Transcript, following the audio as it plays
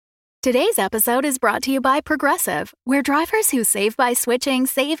Today's episode is brought to you by Progressive, where drivers who save by switching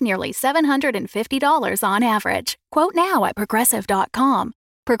save nearly $750 on average. Quote now at Progressive.com.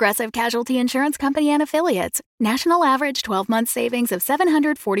 Progressive Casualty Insurance Company and Affiliates. National average 12-month savings of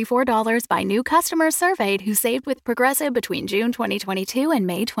 $744 by new customers surveyed who saved with Progressive between June 2022 and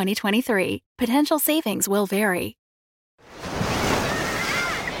May 2023. Potential savings will vary.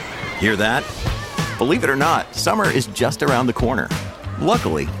 Hear that? Believe it or not, summer is just around the corner.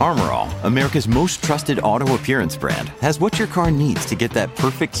 Luckily, Armor All, America's most trusted auto appearance brand, has what your car needs to get that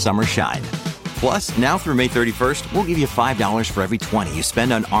perfect summer shine. Plus, now through May 31st, we'll give you $5 for every $20 you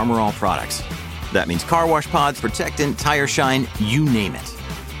spend on Armor All products. That means car wash pods, protectant, tire shine, you name it.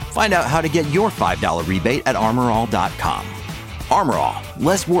 Find out how to get your $5 rebate at armorall.com. Armor All,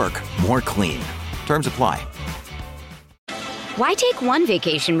 less work, more clean. Terms apply. Why take one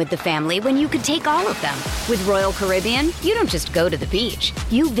vacation with the family when you could take all of them? With Royal Caribbean, you don't just go to the beach.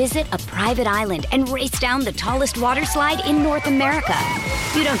 You visit a private island and race down the tallest water slide in North America.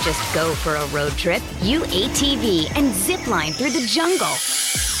 You don't just go for a road trip. You ATV and zip line through the jungle.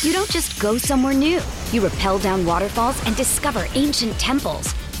 You don't just go somewhere new. You rappel down waterfalls and discover ancient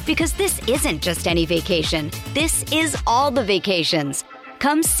temples. Because this isn't just any vacation. This is all the vacations.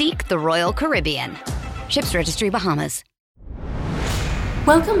 Come seek the Royal Caribbean. Ships Registry, Bahamas.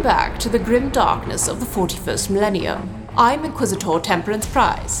 Welcome back to the grim darkness of the 41st millennium. I'm Inquisitor Temperance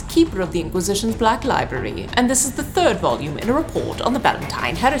Prize, keeper of the Inquisition's Black Library, and this is the third volume in a report on the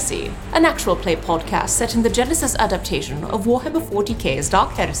Valentine Heresy, an actual play podcast set in the Genesis adaptation of Warhammer 40k's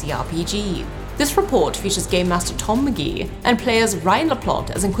Dark Heresy RPG. This report features Game Master Tom McGee and players Ryan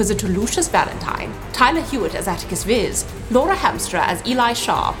LaPlante as Inquisitor Lucius Valentine, Tyler Hewitt as Atticus Viz, Laura Hamstra as Eli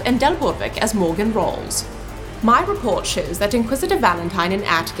Sharp, and Del Borvik as Morgan Rawls. My report shows that Inquisitor Valentine and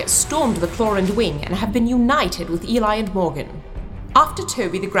Atticus stormed the Chlorand Wing and have been united with Eli and Morgan. After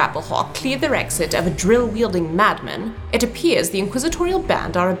Toby the Grapplehawk cleared their exit of a drill-wielding madman, it appears the Inquisitorial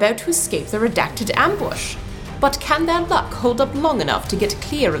band are about to escape the redacted ambush. But can their luck hold up long enough to get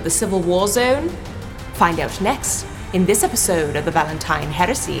clear of the Civil War zone? Find out next, in this episode of the Valentine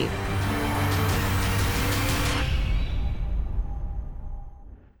Heresy.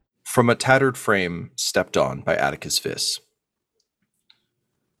 From a tattered frame stepped on by Atticus Viss.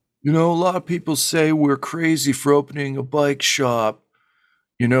 You know, a lot of people say we're crazy for opening a bike shop,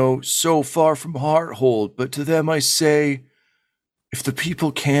 so far from Hearthold, but to them I say, if the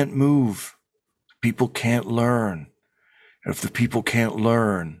people can't move, the people can't learn. And if the people can't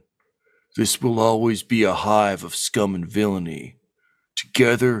learn, this will always be a hive of scum and villainy.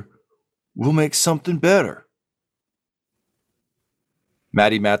 Together, we'll make something better.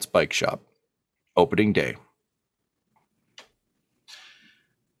 Matty Matt's Bike Shop, opening day.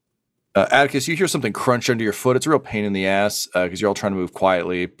 Atticus, you hear something crunch under your foot. It's a real pain in the ass because you're all trying to move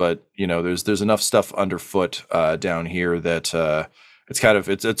quietly, but there's enough stuff underfoot down here that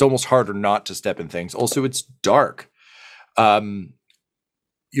it's almost harder not to step in things. Also, it's dark. You're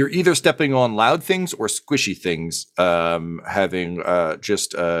either stepping on loud things or squishy things, having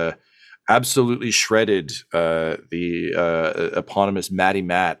just absolutely shredded the eponymous Matty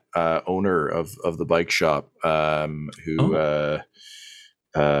Matt, owner of the bike shop, who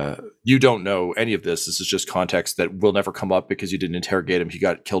you don't know any of this. This is just context that will never come up because you didn't interrogate him. He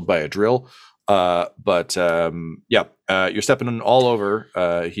got killed by a drill. But you're stepping all over.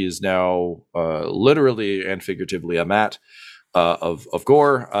 He is now literally and figuratively a mat of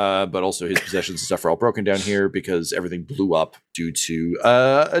gore, but also his possessions and stuff are all broken down here because everything blew up due to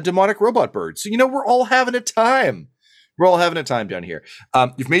a demonic robot bird. So, we're all having a time. We're all having a time down here.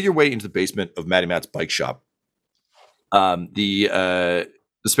 You've made your way into the basement of Matty Matt's bike shop. The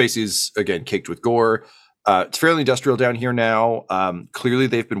space is, again, caked with gore. It's fairly industrial down here now. Clearly,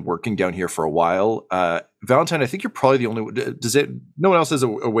 they've been working down here for a while. Valentine, I think you're probably the only one. No one else has a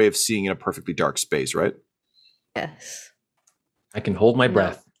way of seeing in a perfectly dark space, right? Yes. I can hold my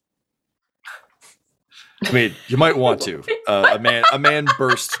breath. I mean, you might want to. A man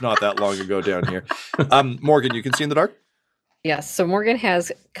burst not that long ago down here. Morgan, you can see in the dark? Yes, so Morgan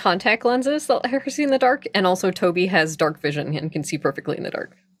has contact lenses that let her see in the dark, and also Toby has dark vision and can see perfectly in the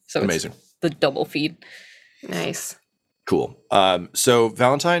dark. So amazing. It's the double feed. Nice. Cool. So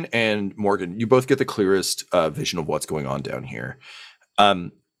Valentine and Morgan, you both get the clearest vision of what's going on down here.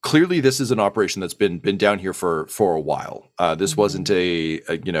 Clearly, this is an operation that's been down here for a while. This wasn't a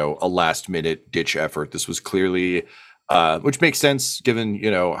last minute ditch effort. This was clearly, which makes sense given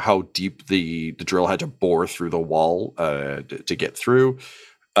how deep the drill had to bore through the wall to get through.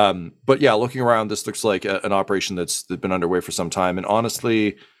 But yeah, looking around, this looks like an operation that's been underway for some time. And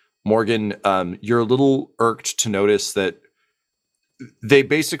honestly, Morgan, you're a little irked to notice that they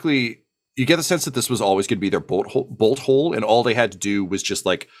basically, you get the sense that this was always going to be their bolt hole, and all they had to do was just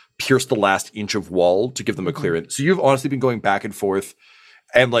like pierce the last inch of wall to give them a clearance. So you've honestly been going back and forth,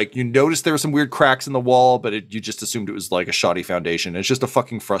 and like you noticed there were some weird cracks in the wall, but you just assumed it was like a shoddy foundation. It's just a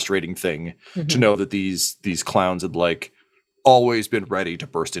fucking frustrating thing to know that these clowns had like always been ready to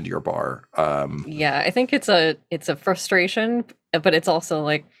burst into your bar. Yeah, I think it's a frustration, but it's also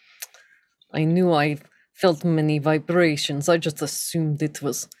like, I knew I felt many vibrations. I just assumed it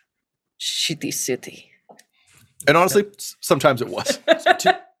was shitty city. And honestly, sometimes it was.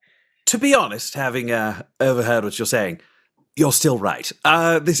 To be honest, having overheard what you're saying, you're still right.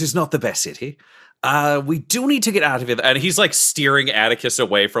 This is not the best city. We do need to get out of here. And he's like steering Atticus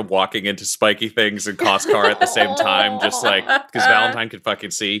away from walking into spiky things and Costcar at the same time, just like because Valentine could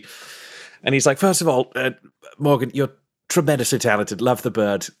fucking see. And he's like, first of all, Morgan, you're tremendously talented. Love the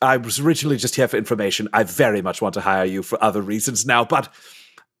bird. I was originally just here for information. I very much want to hire you for other reasons now, but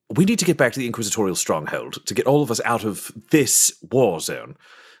we need to get back to the Inquisitorial stronghold to get all of us out of this war zone.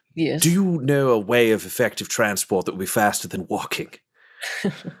 Yes. Do you know a way of effective transport that will be faster than walking?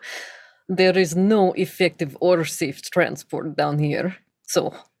 There is no effective or safe transport down here.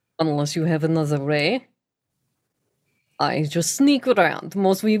 So, unless you have another way, I just sneak around.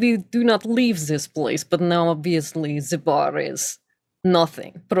 Most we do not leave this place, but now obviously the bar is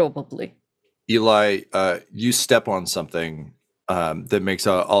nothing, probably. Eli, you step on something that makes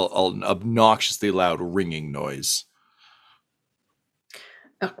an obnoxiously loud ringing noise.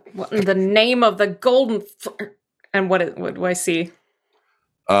 What in the name of the golden... And what do I see?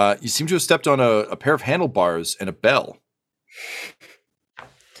 You seem to have stepped on a pair of handlebars and a bell.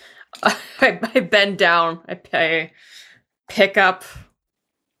 I bend down. I pick up.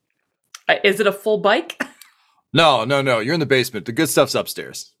 Is it a full bike? No. You're in the basement. The good stuff's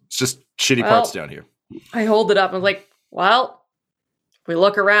upstairs. It's just shitty parts down here. I hold it up and I'm like, well, if we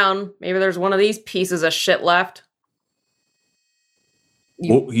look around, maybe there's one of these pieces of shit left.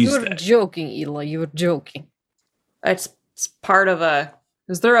 You're joking, Eli. You're joking. It's part of a...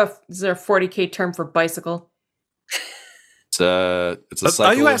 Is there a 40K term for bicycle? It's a cycle.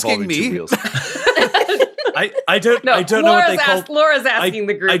 Are you asking me? 2 wheels. I don't know what they call. Laura's asking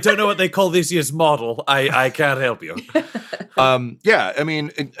the group. I don't know what they call this year's model. I can't help you. Yeah, I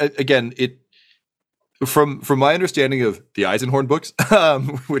mean, again, from my understanding of the Eisenhorn books,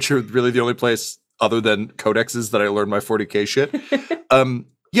 which are really the only place other than codexes that I learned my 40K shit.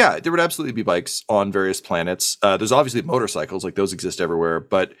 Yeah, there would absolutely be bikes on various planets. There's obviously motorcycles, like those exist everywhere.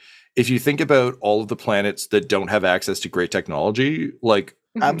 But if you think about all of the planets that don't have access to great technology, like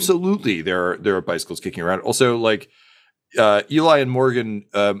absolutely there are bicycles kicking around. Also, like Eli and Morgan,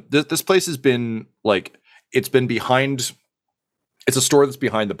 this place has been like, it's been behind, it's a store that's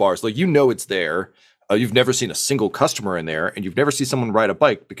behind the bars. Like, you know it's there. You've never seen a single customer in there, and you've never seen someone ride a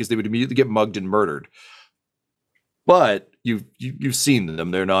bike because they would immediately get mugged and murdered. But you've seen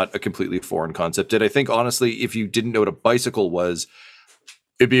them. They're not a completely foreign concept. And I think, honestly, if you didn't know what a bicycle was,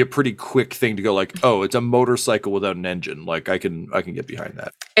 it'd be a pretty quick thing to go like, oh, it's a motorcycle without an engine. Like, I can get behind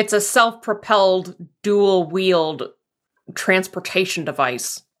that. It's a self-propelled, dual-wheeled transportation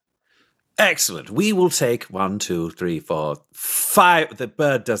device. Excellent. We will take 1, 2, 3, 4, 5. The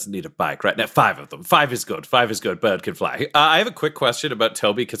bird doesn't need a bike right now. 5 of them. 5 is good. 5 is good. Bird can fly. I have a quick question about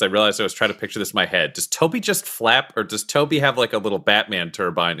Toby because I realized I was trying to picture this in my head. Does Toby just flap, or does Toby have like a little Batman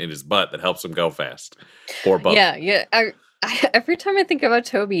turbine in his butt that helps him go fast? Or both? Yeah. I every time I think about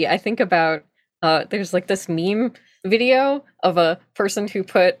Toby, I think about there's like this meme video of a person who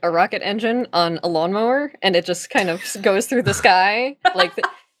put a rocket engine on a lawnmower and it just kind of goes through the sky like.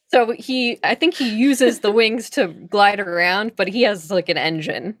 So I think he uses the wings to glide around, but he has like an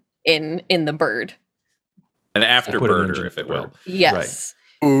engine in the bird. An afterburner, if it will. Yes.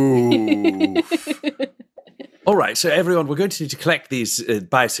 Right. Ooh. All right, so everyone, we're going to need to collect these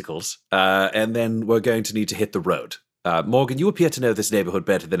bicycles, and then we're going to need to hit the road. Morgan, you appear to know this neighborhood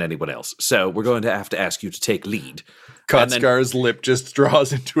better than anyone else, so we're going to have to ask you to take lead. Kotskar's lip just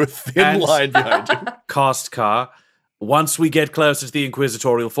draws into a thin line behind you. Kostkar, once we get closer to the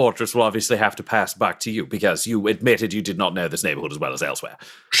Inquisitorial Fortress, we'll obviously have to pass back to you, because you admitted you did not know this neighborhood as well as elsewhere.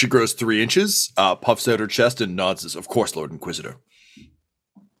 She grows 3 inches, puffs out her chest, and nods as, of course, Lord Inquisitor.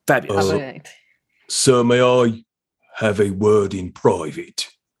 Fabulous. Right. Sir, may I have a word in private?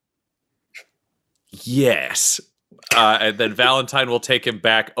 Yes. And then Valentine will take him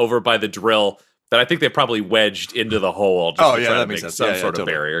back over by the drill that I think they probably wedged into the hole. Just to try to make sense. Some sort of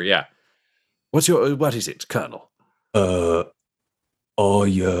barrier. Yeah. What is it, Colonel? I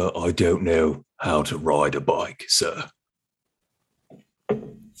don't know how to ride a bike, sir.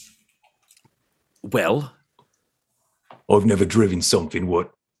 Well, I've never driven something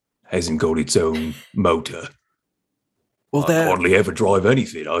what hasn't got its own motor. Well, I hardly ever drive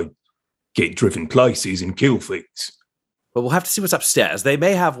anything. I get driven places and kill things. Well, we'll have to see what's upstairs. They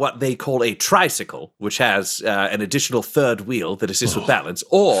may have what they call a tricycle, which has an additional third wheel that assists with balance,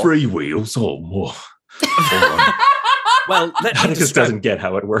 or 3 wheels. Oh, more. well, He just doesn't get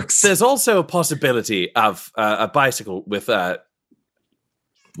how it works. There's also a possibility of a bicycle with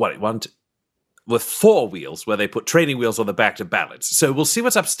with 4 wheels, where they put training wheels on the back to balance. So we'll see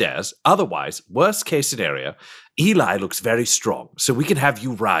what's upstairs. Otherwise, worst case scenario, Eli looks very strong, so we can have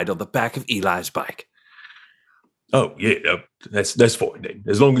you ride on the back of Eli's bike. Oh yeah, that's fine then.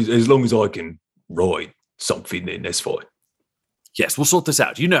 As long as I can ride something, then that's fine. Yes, we'll sort this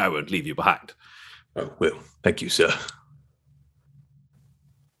out. You know I won't leave you behind. Oh well, thank you, sir.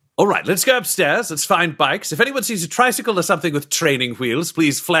 All right, let's go upstairs. Let's find bikes. If anyone sees a tricycle or something with training wheels,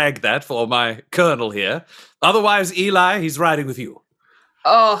 please flag that for my colonel here. Otherwise, Eli, he's riding with you.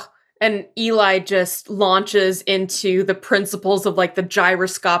 Oh, and Eli just launches into the principles of like the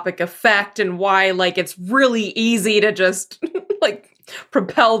gyroscopic effect and why like it's really easy to just like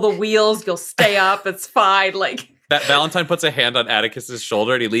propel the wheels. You'll stay up. It's fine. Like That Valentine puts a hand on Atticus's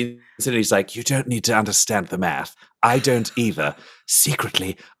shoulder and he leans And he's like, you don't need to understand the math. I don't either.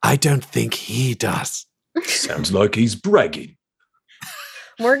 Secretly, I don't think he does. Sounds like he's bragging.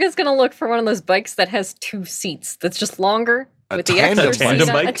 Morgan's gonna look for one of those bikes that has 2 seats. That's just longer with the extra seat tandem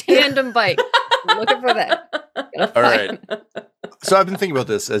on- bike? A tandem bike. Looking for that. All right. So I've been thinking about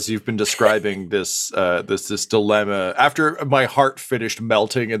this as you've been describing this this dilemma. After my heart finished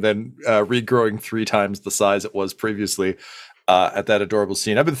melting and then regrowing 3 times the size it was previously at that adorable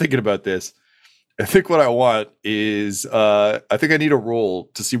scene, I've been thinking about this. I think what I want is I think I need a roll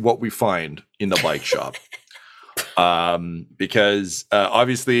to see what we find in the bike shop. Because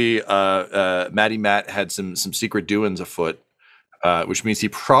obviously Matty Matt had some secret doings afoot, which means he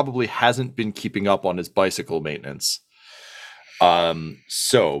probably hasn't been keeping up on his bicycle maintenance.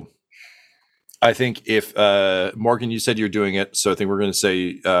 So I think if Morgan, you said you're doing it, so I think we're going to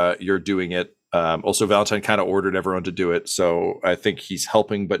say you're doing it. Also, Valentine kind of ordered everyone to do it, so I think he's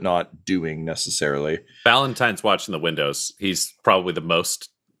helping but not doing necessarily. Valentine's watching the windows. He's probably the most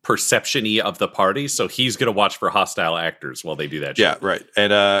perception-y of the party, so he's going to watch for hostile actors while they do that shit. Yeah, right.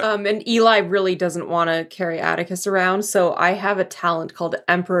 And and Eli really doesn't want to carry Atticus around, so I have a talent called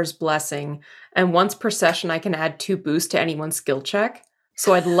Emperor's Blessing, and once per session I can add 2 boosts to anyone's skill check.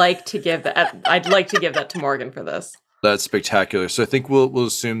 So I'd like to give that. I'd like to give that to Morgan for this. that's spectacular. So I think we'll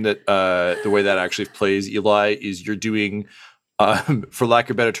assume that the way that actually plays, Eli, is you're doing, for lack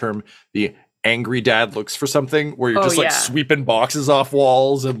of a better term, the angry dad looks for something, where you're just like sweeping boxes off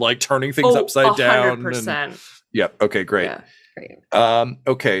walls and like turning things upside down. 100%. Yep. Okay, great. Yeah. Great.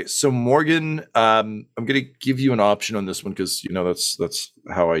 Okay, so Morgan, I'm gonna give you an option on this one because you know that's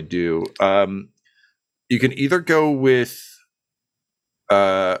how I do. You can either go with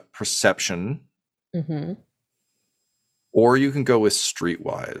perception, Mm-hmm. or you can go with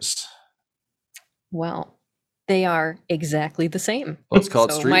streetwise. Well, they are exactly the same. Let's call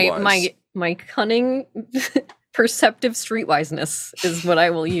it So streetwise. my cunning, perceptive streetwiseness is what I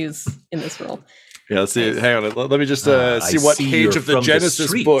will use in this role. Yeah, let's see. Hang on. Let me just see I what see page you're of the from the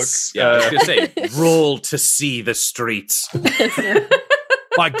Genesis book. streets. Yeah, I was going to say, Roll to see the streets.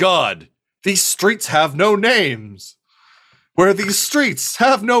 My God, these streets have no names. Where these streets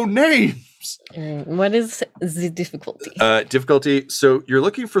have no names. What is the difficulty? Difficulty. So you're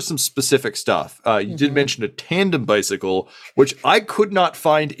looking for some specific stuff. You did mention a tandem bicycle, which I could not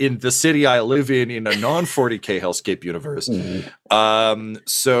find in the city I live in a non-40K Hellscape universe.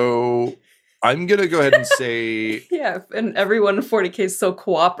 So I'm going to go ahead and say... Yeah, and everyone in 40K is so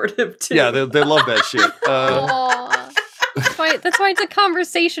cooperative too. Yeah, they love that shit. Aw. That's why it's a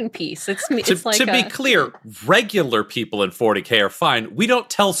conversation piece. It's like to be clear, regular people in 40K are fine. We don't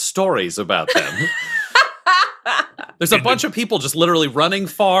tell stories about them. There's a bunch of people just literally running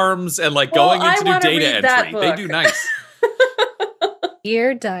farms and like going into new data entry. They do nice.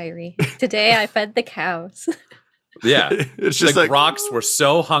 Dear diary, today I fed the cows. Yeah. It's just the like rocks were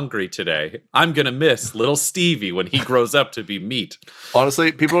so hungry today. I'm going to miss little Stevie when he grows up to be meat.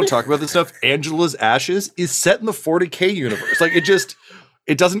 Honestly, people don't talk about this stuff. Angela's Ashes is set in the 40K universe. Like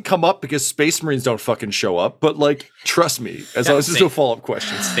it doesn't come up because Space Marines don't fucking show up. But like, trust me, as long as there's no follow-up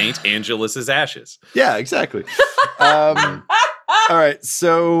questions. Saint Angelus's ashes. Yeah, exactly. All right,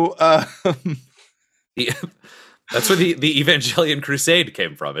 so That's where the Evangelion Crusade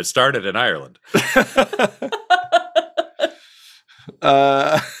came from. It started in Ireland.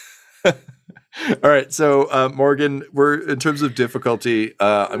 all right, so Morgan, we're in terms of difficulty.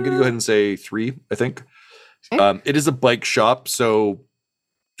 I'm going to go ahead and say 3. I think It is a bike shop, so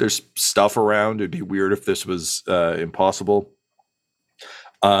there's stuff around. It'd be weird if this was impossible.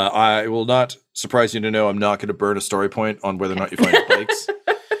 I will not surprise you to know I'm not going to burn a story point on whether or not you find bikes.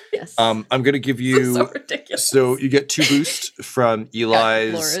 Yes. I'm going to give you. So ridiculous. So you get 2 boosts from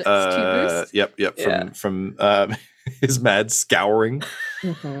Eli's. Yeah, Laura, 2 boosts. Yep. From his mad scouring.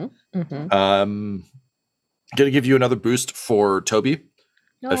 I'm going to give you another boost for Toby.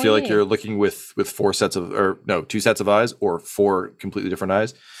 I feel like you're looking with 2 sets of eyes, or 4 completely different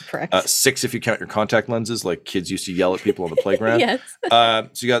eyes. Correct. 6 if you count your contact lenses, like kids used to yell at people on the playground. Yes.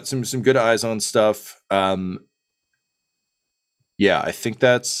 So you got some good eyes on stuff. Yeah, I think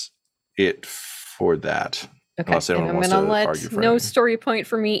that's it for that. Okay. And I'm gonna let no story point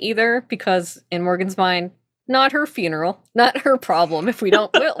for me either, because in Morgan's mind, not her funeral, not her problem. If we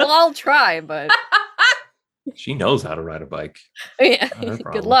don't, we'll all try, but. She knows how to ride a bike. Yeah,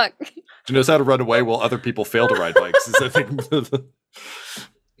 good luck. She knows how to run away while other people fail to ride bikes. Is I think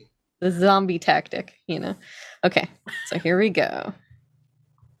the zombie tactic, Okay, so here we go.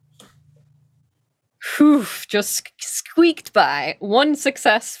 Whew, just squeaked by. 1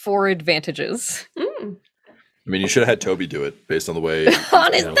 success, 4 advantages. I mean, you should have had Toby do it based on the way.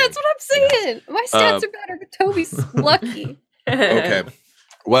 Honest, that's what I'm saying. My stats are better, but Toby's lucky. Okay.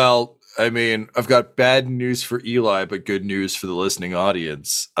 Well, I mean, I've got bad news for Eli, but good news for the listening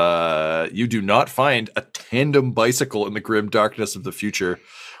audience. You do not find a tandem bicycle in the grim darkness of the future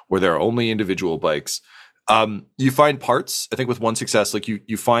where there are only individual bikes. You find parts, I think with 1 success, like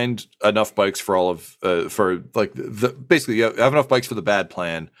you find enough bikes for all of, basically you have enough bikes for the bad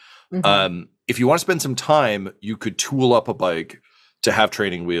plan. If you want to spend some time, you could tool up a bike to have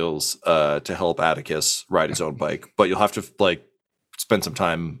training wheels to help Atticus ride his own bike, but you'll have to spend some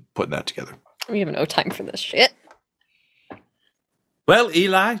time putting that together. We have no time for this shit. Well,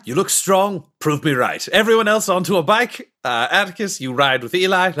 Eli, you look strong. Prove me right. Everyone else onto a bike. Atticus, you ride with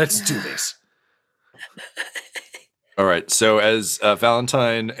Eli. Let's do this. All right. So as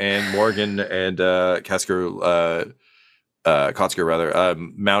Valentine and Morgan and Kotzker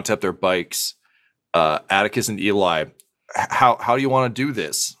mount up their bikes, Atticus and Eli, how do you want to do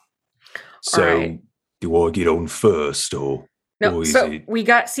this? So do I get on first, or? No, so we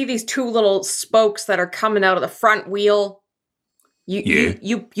see these 2 little spokes that are coming out of the front wheel. You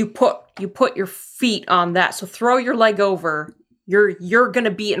put your feet on that. So throw your leg over. You're gonna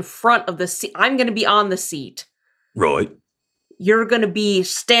be in front of the seat. I'm gonna be on the seat. Right. You're gonna be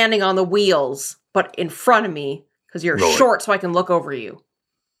standing on the wheels, but in front of me because you're short, so I can look over you.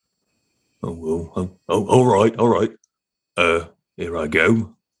 Oh well. Oh, all right. Here I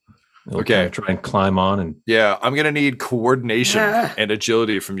go. Okay. Try and climb on and. Yeah, I'm gonna need coordination and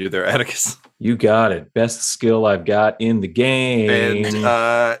agility from you there, Atticus. You got it. Best skill I've got in the game.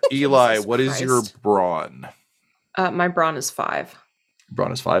 And Eli, what is your brawn? My brawn is 5.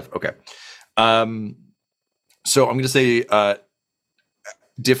 Brawn is 5. Okay. So I'm gonna say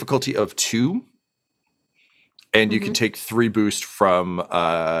difficulty of 2. And you can take 3 boost from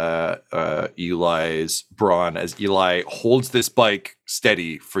Eli's brawn as Eli holds this bike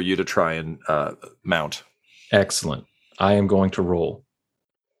steady for you to try and mount. Excellent. I am going to roll.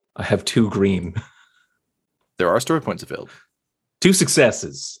 I have 2 green. There are story points available. 2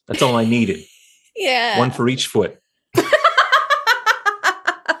 successes. That's all I needed. Yeah. 1 for each foot.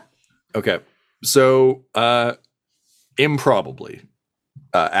 Okay. So improbably.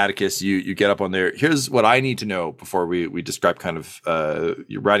 Atticus, you get up on there. Here's what I need to know before we describe kind of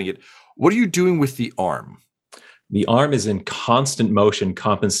you're riding it. What are you doing with the arm? The arm is in constant motion,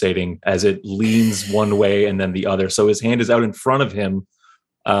 compensating as it leans one way and then the other. So his hand is out in front of him,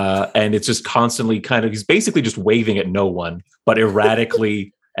 and it's just constantly he's basically just waving at no one, but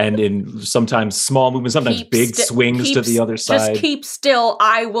erratically and in sometimes small movements, sometimes big swings to the other side. Just keep still.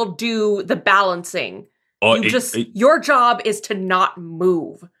 I will do the balancing. Your job is to not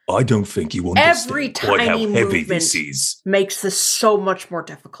move. I don't think you understand Every quite how tiny heavy movement this is. Makes this so much more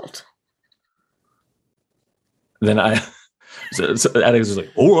difficult. Then so Atticus is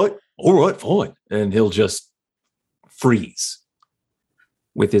like, all right, fine. And he'll just freeze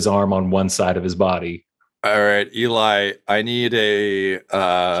with his arm on one side of his body. All right, Eli, I need a...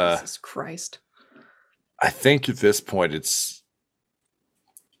 Jesus Christ. I think at this point it's...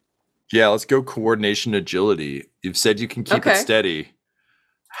 Yeah, let's go coordination agility. You've said you can keep it steady.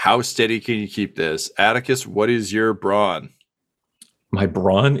 How steady can you keep this? Atticus, what is your brawn? My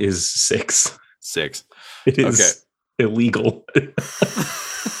brawn is 6. 6. It is illegal.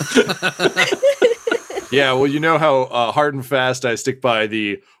 Yeah, well, you know how hard and fast I stick by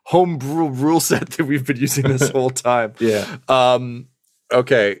the homebrew rule set that we've been using this whole time. Yeah.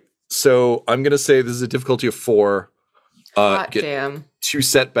 Okay, So I'm going to say this is a difficulty of 4. Damn. 2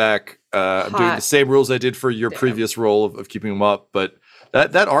 setback. I'm doing the same rules I did for your previous roll of keeping him up, but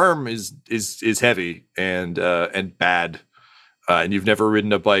that arm is heavy and bad. And you've never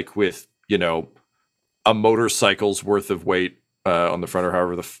ridden a bike with, a motorcycle's worth of weight on the front, or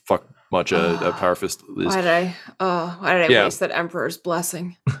however the fuck much a power fist is. Why did I waste that Emperor's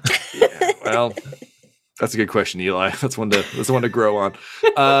blessing? Yeah, well, that's a good question, Eli. That's one to grow on.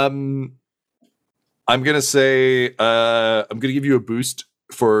 I'm gonna say I'm gonna give you a boost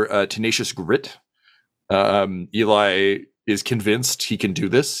for tenacious grit. Eli is convinced he can do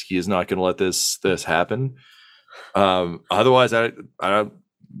this. He is not gonna let this happen. Otherwise, I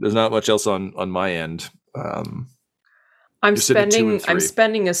there's not much else on my end. I'm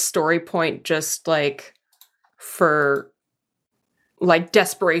spending a story point just like for like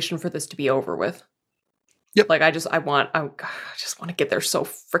desperation for this to be over with. Yep. Like I just want to get there so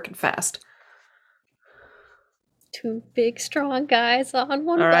freaking fast. 2 big strong guys on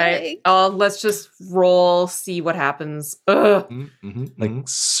one All right. bike. Let's just roll, see what happens. Ugh. Mm-hmm, like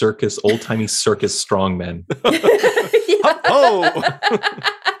circus, old-timey circus strongmen. Oh.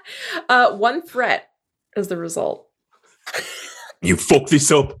 1 threat is the result. You fuck this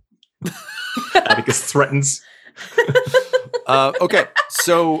up. Atticus threatens. Okay,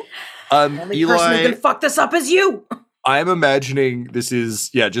 so Only Eli, person who can fuck this up is you. I'm imagining this is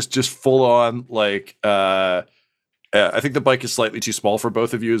just full on like I think the bike is slightly too small for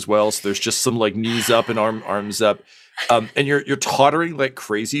both of you as well. So there's just some like knees up and arms up, and you're tottering like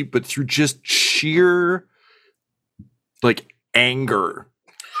crazy, but through just sheer like anger,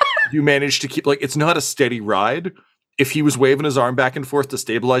 you manage to keep it's not a steady ride. If he was waving his arm back and forth to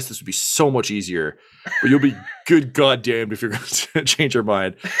stabilize, this would be so much easier. But you'll be good goddamned if you're going to change your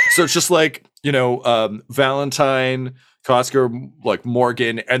mind. So it's just like Valentine, Costco, like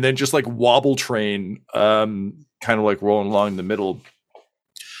Morgan, and then just like Wobble Train, kind of like rolling along the middle.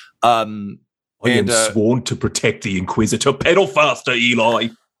 I am sworn to protect the Inquisitor. Pedal faster, Eli.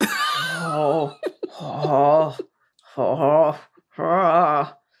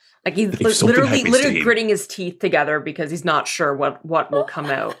 Like he's literally gritting his teeth together because he's not sure what will come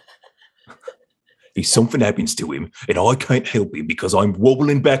out. If something happens to him and I can't help him because I'm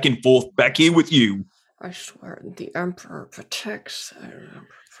wobbling back and forth back here with you. I swear, the Emperor protects.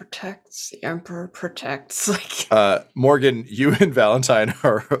 The Emperor protects. Morgan, you and Valentine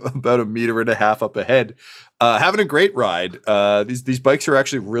are about 1.5 meters up ahead, having a great ride. These bikes are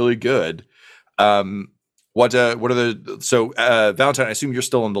actually really good. What are Valentine? I assume you're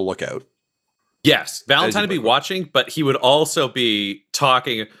still on the lookout. Yes, Valentine would be watching, but he would also be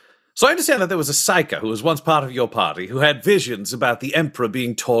talking. So I understand that there was a psyker who was once part of your party who had visions about the Emperor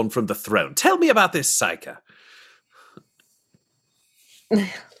being torn from the throne. Tell me about this psyker.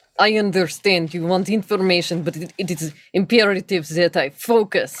 I understand you want information, but it is imperative that I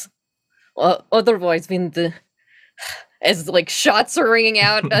focus. Otherwise, when as like shots are ringing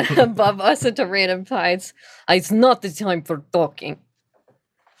out above us into random heights, it's not the time for talking.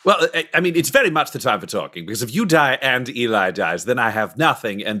 Well, I mean, it's very much the time for talking, because if you die and Eli dies, then I have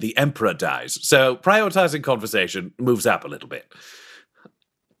nothing and the Emperor dies. So prioritizing conversation moves up a little bit.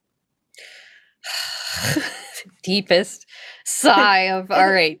 Deepest sigh of,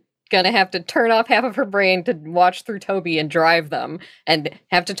 all right, gonna have to turn off half of her brain to watch through Toby and drive them and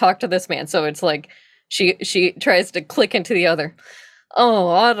have to talk to this man. So it's like she tries to click into the other. Oh,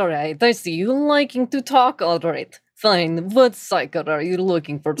 all right, I see you liking to talk, all right. Fine, what psyker are you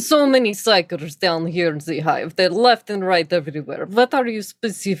looking for? So many psychers down here in the hive. They're left and right everywhere. What are you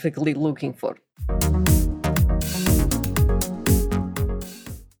specifically looking for?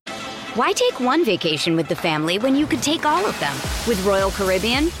 Why take one vacation with the family when you could take all of them? With Royal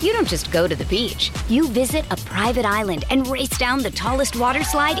Caribbean, you don't just go to the beach. You visit a private island and race down the tallest water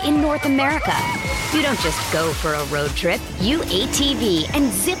slide in North America. You don't just go for a road trip. You ATV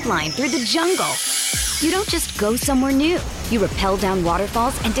and zip line through the jungle. You don't just go somewhere new. You rappel down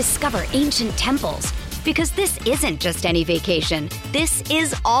waterfalls and discover ancient temples. Because this isn't just any vacation. This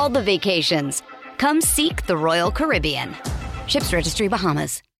is all the vacations. Come seek the Royal Caribbean. Ships Registry,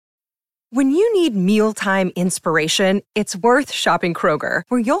 Bahamas. When you need mealtime inspiration, it's worth shopping Kroger,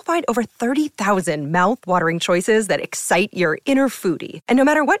 where you'll find over 30,000 mouth-watering choices that excite your inner foodie. And no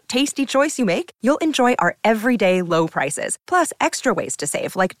matter what tasty choice you make, you'll enjoy our everyday low prices, plus extra ways to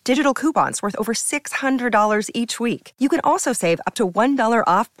save, like digital coupons worth over $600 each week. You can also save up to $1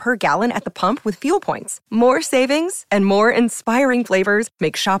 off per gallon at the pump with fuel points. More savings and more inspiring flavors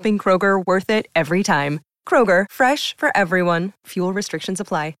make shopping Kroger worth it every time. Kroger, fresh for everyone. Fuel restrictions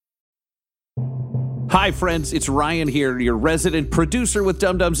apply. Hi, friends. It's Ryan here, your resident producer with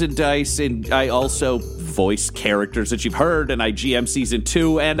Dum Dums and Dice, and I also voice characters that you've heard, and I GM Season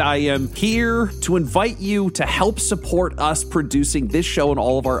 2, and I am here to invite you to help support us producing this show and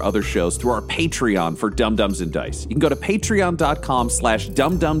all of our other shows through our Patreon for Dum Dums and Dice. You can go to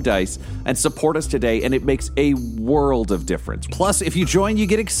patreon.com/dumdumdice and support us today, and it makes a world of difference. Plus, if you join, you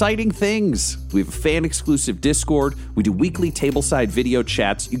get exciting things. We have a fan-exclusive Discord. We do weekly tableside video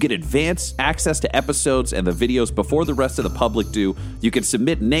chats. You get advanced access to episodes and the videos before the rest of the public do. You can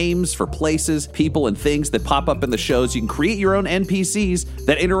submit names for places, people, and things that pop up in the shows. You can create your own NPCs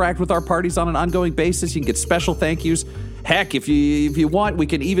that interact with our parties on an ongoing basis. You can get special thank yous. Heck, if you want, we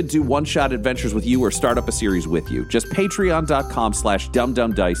can even do one-shot adventures with you or start up a series with you. Just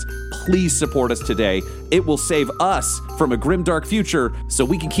patreon.com/dumdumdice. Please support us today. It will save us from a grimdark future so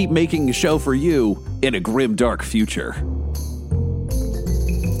we can keep making a show for you in a grimdark future.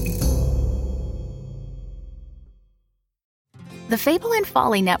 The Fable and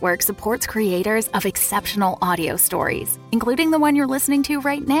Folly Network supports creators of exceptional audio stories, including the one you're listening to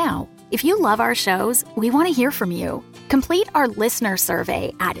right now. If you love our shows, we want to hear from you. Complete our listener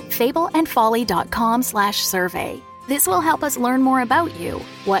survey at fableandfolly.com/survey. This will help us learn more about you,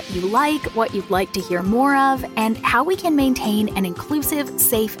 what you like, what you'd like to hear more of, and how we can maintain an inclusive,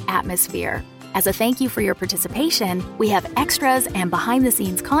 safe atmosphere. As a thank you for your participation, we have extras and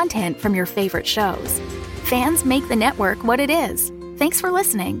behind-the-scenes content from your favorite shows. Fans make the network what it is. Thanks for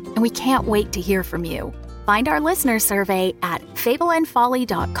listening, and we can't wait to hear from you. Find our listener survey at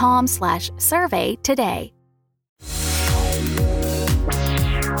fableandfolly.com/survey today.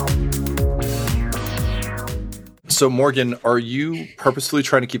 So, Morgan, are you purposefully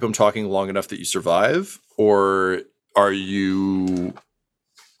trying to keep him talking long enough that you survive? Or are you...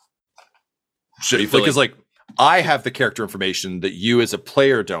 Because, I have the character information that you as a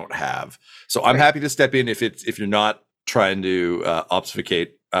player don't have. So I'm happy to step in if you're not trying to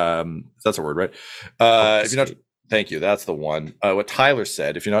obfuscate. That's a word, right? If you're not, thank you. That's the one. What Tyler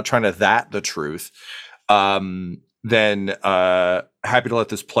said. If you're not trying to the truth, then happy to let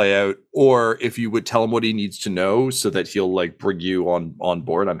this play out. Or if you would tell him what he needs to know so that he'll bring you on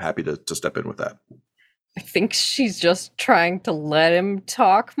board, I'm happy to step in with that. I think she's just trying to let him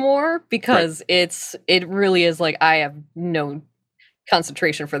talk more because it really is I have no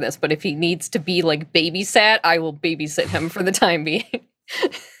concentration for this, but if he needs to be babysat, I will babysit him for the time being.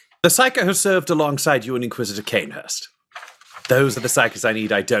 The psycho who served alongside you and Inquisitor Canehurst. Those are the psychos I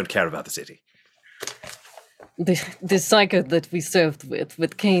need. I don't care about the city. The psycho that we served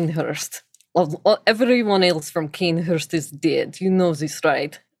with Canehurst. Everyone else from Canehurst is dead. You know this,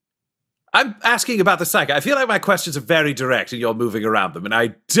 right? I'm asking about the psycho. I feel like my questions are very direct and you're moving around them, and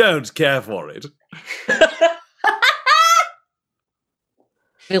I don't care for it.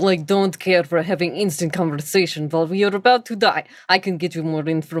 I don't care for having instant conversation while we are about to die. I can get you more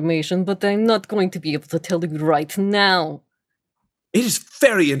information, but I'm not going to be able to tell you right now. It is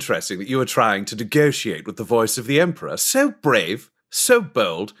very interesting that you are trying to negotiate with the voice of the Emperor. So brave, so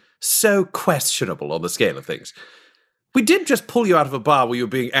bold, so questionable on the scale of things. We did just pull you out of a bar where you were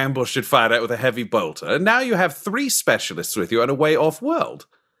being ambushed and fired at with a heavy bolter, and now you have 3 specialists with you on a way off-world.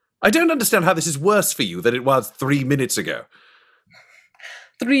 I don't understand how this is worse for you than it was 3 minutes ago.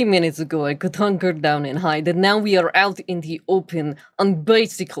 3 minutes ago, I could hunker down and hide, and now we are out in the open on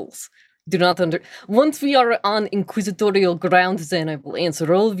bicycles. Once we are on inquisitorial ground, then I will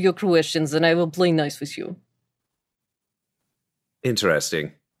answer all of your questions, and I will play nice with you.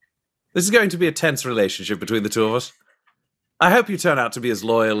 Interesting. This is going to be a tense relationship between the two of us. I hope you turn out to be as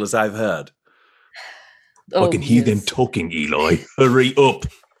loyal as I've heard. I can hear them talking, Eli. Hurry up.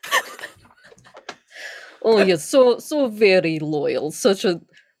 Oh, yes, so very loyal. Such a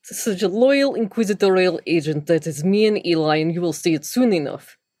loyal inquisitorial agent that is me and Eli, and you will see it soon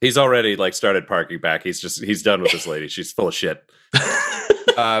enough. He's already started parking back. He's done with this lady. She's full of shit.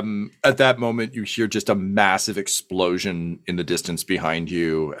 At that moment, you hear just a massive explosion in the distance behind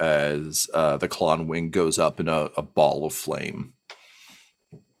you as the Klon wing goes up in a ball of flame.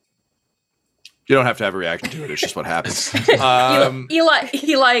 You don't have to have a reaction to it. It's just what happens.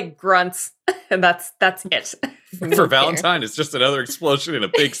 Eli grunts, and that's it. For Valentine, it's just another explosion in a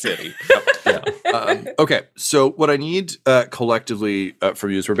big city. Okay, so what I need collectively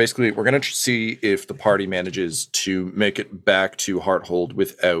from you is we're going to see if the party manages to make it back to Hearthold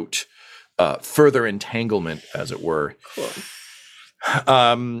without further entanglement, as it were. Cool.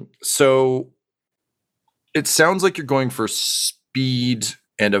 So it sounds like you're going for speed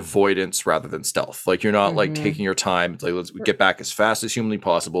and avoidance rather than stealth. Like you're not like taking your time. It's like let's get back as fast as humanly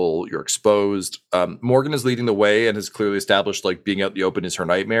possible. You're exposed. Morgan is leading the way and has clearly established like being out in the open is her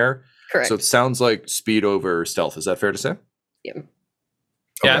nightmare. Correct. So it sounds like speed over stealth. Is that fair to say? Yeah. Okay.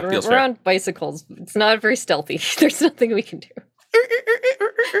 Yeah, feels We're fair. on bicycles. It's not very stealthy. There's nothing we can do.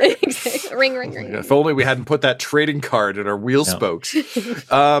 Exactly. Ring, ring, ring. If only we hadn't put that trading card in our wheel spokes.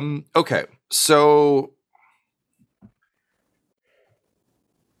 Okay, so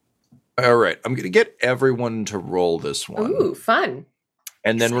all right, I'm going to get everyone to roll this one. Ooh, fun.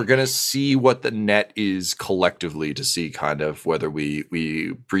 And then we're going to see what the net is collectively to see kind of whether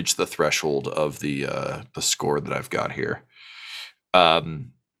we breach the threshold of the score that I've got here.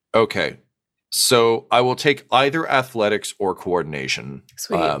 Okay. So I will take either athletics or coordination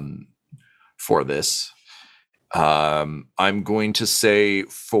for this. I'm going to say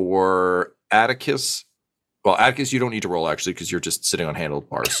for Atticus. Well, Atticus, you don't need to roll actually because you're just sitting on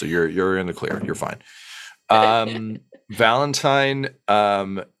handlebars, so you're in the clear. You're fine. Valentine,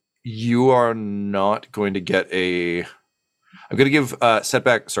 you are not going to get a. I'm going to give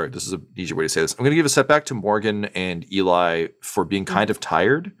setback. Sorry, this is an easier way to say this. I'm going to give a setback to Morgan and Eli for being kind of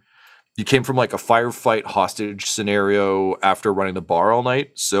tired. You came from like a firefight hostage scenario after running the bar all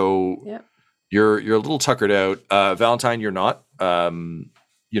night, so you're a little tuckered out. Valentine, you're not.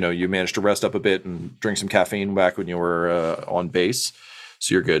 You managed to rest up a bit and drink some caffeine back when you were on base,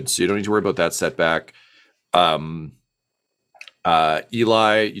 so you're good. So you don't need to worry about that setback. Eli,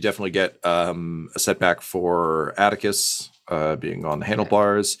 you definitely get a setback for Atticus being on the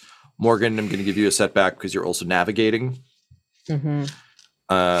handlebars. Morgan, I'm going to give you a setback because you're also navigating.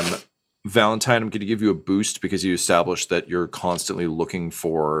 Valentine, I'm going to give you a boost because you established that you're constantly looking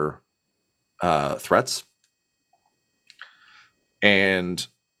for threats. And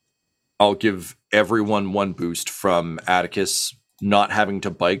I'll give everyone one boost from Atticus. Not having to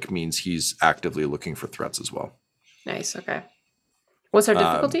bike means he's actively looking for threats as well. Nice. Okay. What's our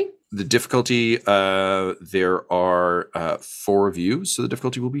difficulty? The difficulty, there are 4 of you, so the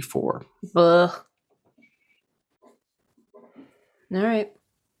difficulty will be 4. Ugh. All right.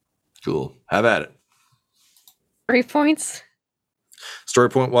 Cool. Have at it. 3 points.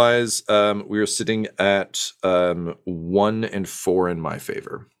 Story point wise, we are sitting at 1 and 4 in my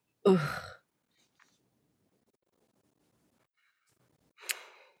favor. Ugh.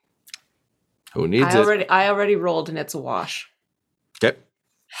 Who needs it? I already rolled and it's a wash. Okay.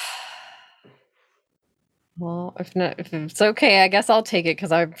 Well, if it's okay, I guess I'll take it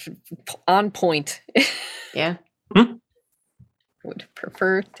because I'm on point. Yeah. Would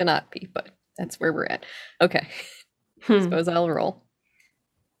prefer to not be, but that's where we're at. Okay. Suppose I'll roll.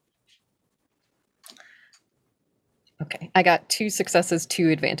 Okay. I got 2 successes, 2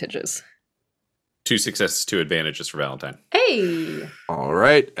 advantages. 2 successes, 2 advantages for Valentine. Hey. All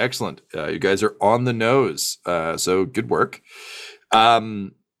right. Excellent. You guys are on the nose. So good work.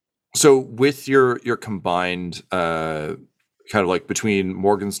 So with your combined kind of like between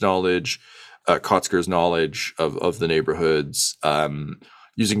Morgan's knowledge, Kotzker's knowledge of the neighborhoods,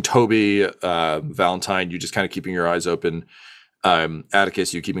 using Toby, Valentine, you just kind of keeping your eyes open.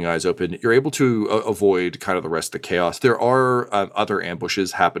 Atticus, you keeping eyes open. You're able to avoid kind of the rest of the chaos. There are other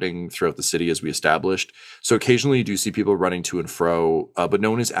ambushes happening throughout the city as we established. So occasionally you do see people running to and fro, but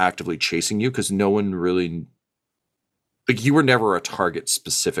no one is actively chasing you because no one really, like you were never a target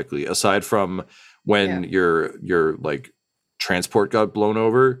specifically, aside from when your like transport got blown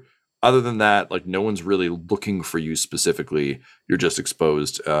over. Other than that, like no one's really looking for you specifically. You're just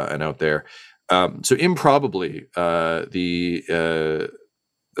exposed and out there. So improbably, the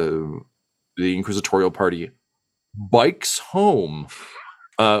Inquisitorial party bikes home,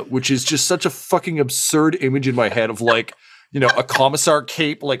 which is just such a fucking absurd image in my head of like, a commissar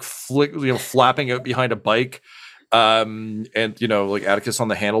cape like flapping out behind a bike, and like Atticus on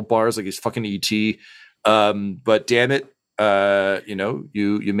the handlebars like he's fucking ET. But damn it,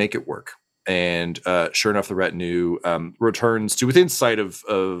 you make it work. And sure enough, the retinue returns to within sight of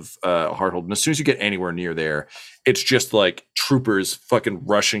Harthold. And as soon as you get anywhere near there, it's just like troopers fucking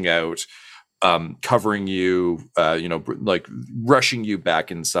rushing out, covering you, like rushing you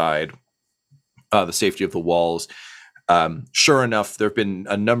back inside the safety of the walls. Sure enough, there have been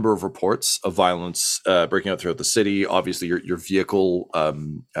a number of reports of violence breaking out throughout the city. Obviously, your vehicle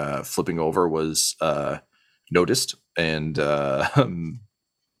flipping over was noticed and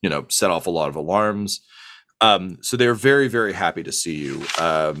set off a lot of alarms. So they're very, very happy to see you.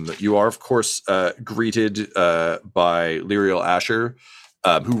 You are, of course, greeted by Lyriel Asher,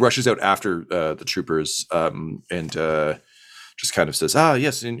 who rushes out after the troopers and just kind of says,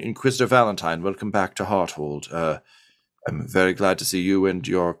 yes, Inquisitor Valentine, welcome back to Harthold. I'm very glad to see you and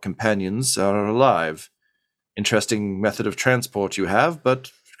your companions are alive. Interesting method of transport you have,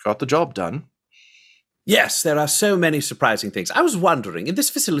 but got the job done. Yes, there are so many surprising things. I was wondering, in this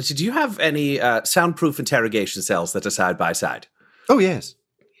facility, do you have any soundproof interrogation cells that are side by side? Oh, yes.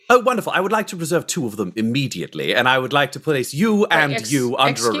 Oh, wonderful. I would like to reserve 2 of them immediately, and I would like to place you and you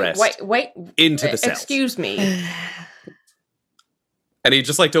under arrest into the cells. Excuse me. And he'd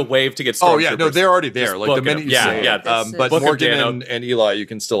just like to wave to get stormtroopers. Oh, yeah, no, they're already there. Like, the minute you say it. But Morgan and Eli, you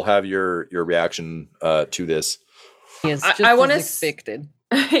can still have your reaction to this. Yes, just I as expected.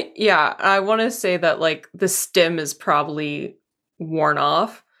 Yeah, I want to say that, like, the stim is probably worn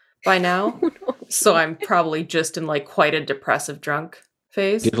off by now. So I'm probably just in, like, quite a depressive drunk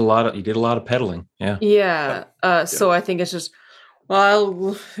phase. You did a lot of pedaling, yeah. Yeah. So I think it's just,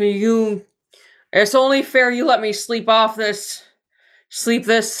 well, it's only fair you let me sleep this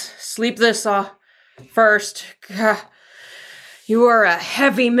first. You are a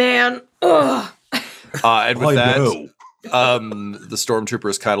heavy man. Ugh. And with that, the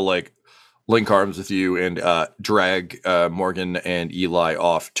stormtroopers kind of like link arms with you and drag Morgan and Eli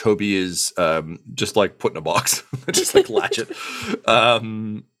off. Toby is just like put in a box, just like latch it.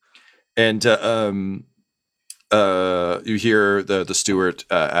 You hear the steward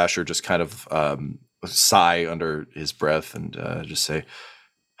Asher just kind of sigh under his breath and just say,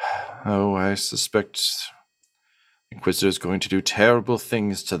 "Oh, I suspect Inquisitor's going to do terrible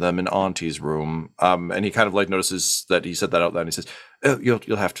things to them in Auntie's room." And he kind of like notices that he said that out loud. And he says, "Oh,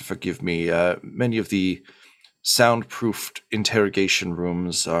 you'll have to forgive me. Many of the soundproofed interrogation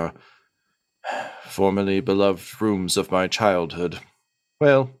rooms are formerly beloved rooms of my childhood.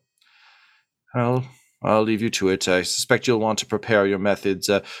 Well, I'll leave you to it. I suspect you'll want to prepare your methods.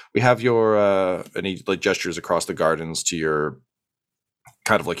 We have your," and he like gestures across the gardens to your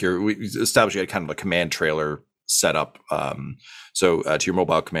kind of like we established you had kind of a command trailer set up, to your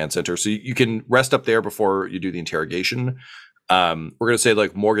mobile command center. So you can rest up there before you do the interrogation. We're going to say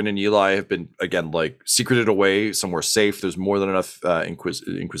like Morgan and Eli have been, again, like secreted away somewhere safe. There's more than enough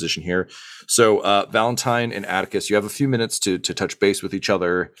Inquisition here. So Valentine and Atticus, you have a few minutes to touch base with each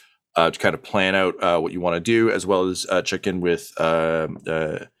other, to kind of plan out what you want to do, as well as check in with Tracius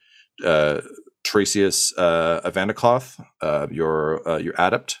Avanicloth, your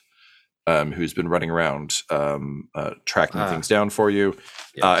adept, who's been running around tracking things down for you.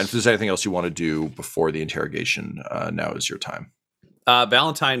 Yes. And if there's anything else you want to do before the interrogation, now is your time.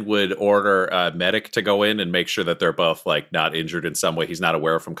 Valentine would order a medic to go in and make sure that they're both like not injured in some way he's not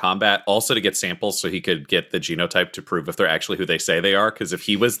aware of from combat. Also to get samples so he could get the genotype to prove if they're actually who they say they are. Because if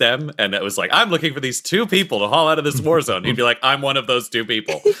he was them and it was like, I'm looking for these 2 people to haul out of this war zone, he'd be like, I'm one of those 2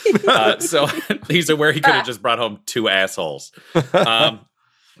 people. So he's aware he could have just brought home 2 assholes.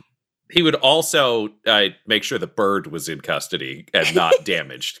 He would also make sure the bird was in custody and not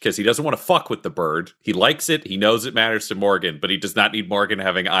damaged, because he doesn't want to fuck with the bird. He likes it. He knows it matters to Morgan, but he does not need Morgan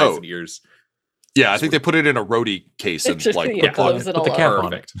having eyes and ears. Yeah, I think they put it in a roadie case and like put the cap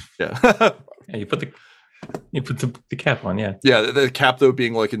on it. Yeah, yeah, you put the cap on. Yeah, yeah. The cap though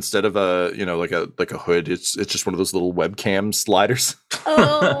being like, instead of a like a hood, it's just one of those little webcam sliders.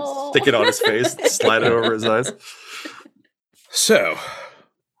 Oh. Stick it on his face, slide it over his eyes. So,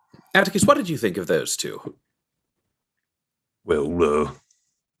 Atticus, what did you think of those 2? Well,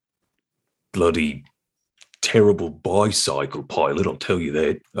 bloody terrible bicycle pilot, I'll tell you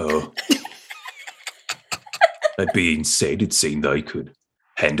that. That being said, it seemed they could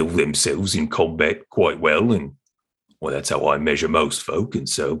handle themselves in combat quite well, and well, that's how I measure most folk, and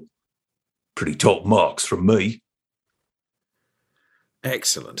so pretty top marks from me.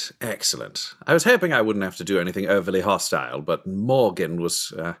 Excellent, excellent. I was hoping I wouldn't have to do anything overly hostile, but Morgan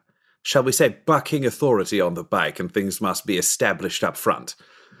was, shall we say, bucking authority on the bike, and things must be established up front.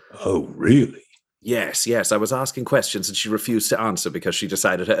 Oh, really? Yes. I was asking questions, and she refused to answer because she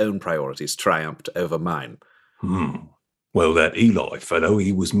decided her own priorities triumphed over mine. Well, that Eli fellow,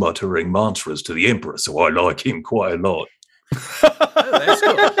 he was muttering mantras to the Emperor, so I like him quite a lot.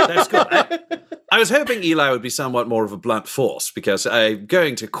 Oh, that's good. I was hoping Eli would be somewhat more of a blunt force, because I'm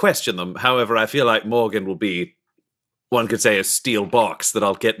going to question them. However, I feel like Morgan will be, one could say, a steel box that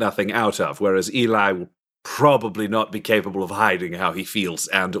I'll get nothing out of, whereas Eli will probably not be capable of hiding how he feels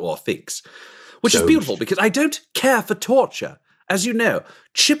and or thinks. Which is beautiful, because I don't care for torture. As you know,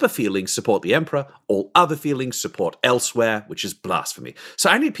 chipper feelings support the Emperor, all other feelings support elsewhere, which is blasphemy. So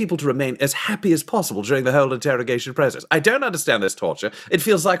I need people to remain as happy as possible during the whole interrogation process. I don't understand this torture. It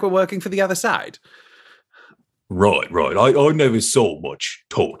feels like we're working for the other side. Right. I never saw much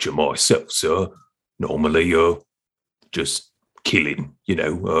torture myself, sir. Normally, just killing,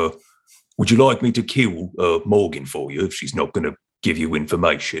 Would you like me to kill Morgan for you if she's not going to give you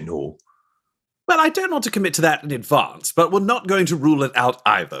information, or? Well, I don't want to commit to that in advance, but we're not going to rule it out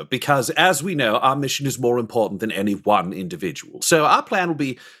either, because as we know, our mission is more important than any one individual. So our plan will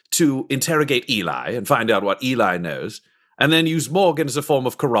be to interrogate Eli and find out what Eli knows, and then use Morgan as a form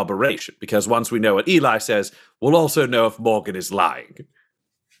of corroboration, because once we know what Eli says, we'll also know if Morgan is lying.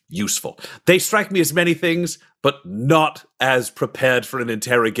 Useful. They strike me as many things, but not as prepared for an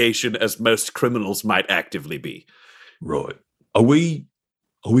interrogation as most criminals might actively be. Right. Are we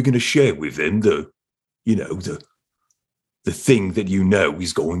going to share with them the thing that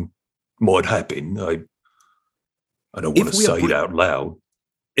might happen? I don't want to say it out loud.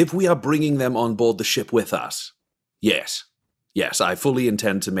 If we are bringing them on board the ship with us, yes. Yes, I fully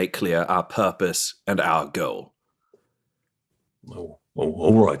intend to make clear our purpose and our goal. Oh,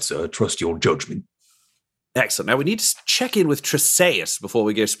 all right, sir. Trust your judgment. Excellent. Now, we need to check in with Treseus before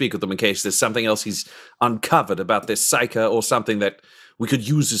we go speak with them in case there's something else he's uncovered about this psyker or something that we could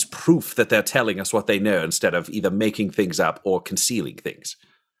use as proof that they're telling us what they know instead of either making things up or concealing things.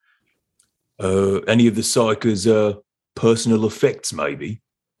 Any of the psyker's personal effects, maybe?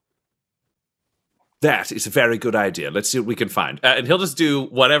 That is a very good idea. Let's see what we can find. And he'll just do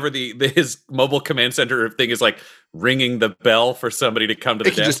whatever his mobile command center thing is, like ringing the bell for somebody to come to the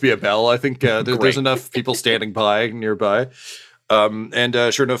desk. It could just be a bell. I think there's enough people standing by nearby. And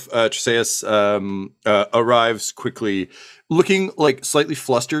sure enough, Treseus arrives quickly, looking like slightly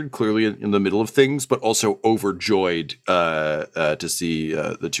flustered, clearly in the middle of things, but also overjoyed to see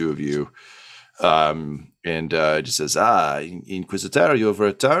the two of you. And just says, Inquisitor, you have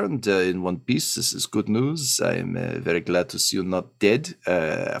returned in one piece. This is good news. I am very glad to see you not dead.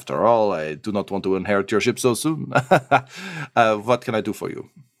 After all, I do not want to inherit your ship so soon. What can I do for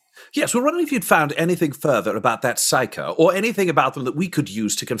you? Yes, we're wondering if you'd found anything further about that psyker, or anything about them that we could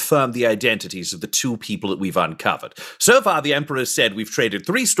use to confirm the identities of the two people that we've uncovered. So far, the Emperor has said we've traded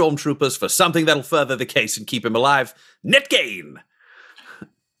 3 stormtroopers for something that'll further the case and keep him alive. Net gain!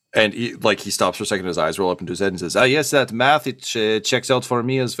 And he stops for a second, his eyes roll up into his head and says, yes, that math, it checks out for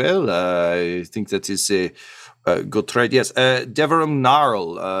me as well. I think that is a good trade. Yes, Deverum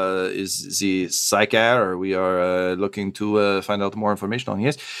Gnarl is the psyker we are looking to find out more information on.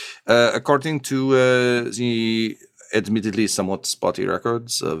 Yes, according to the admittedly somewhat spotty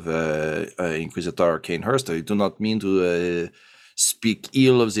records of Inquisitor Kanehurst, I do not mean to speak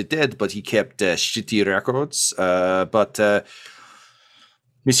ill of the dead, but he kept shitty records. But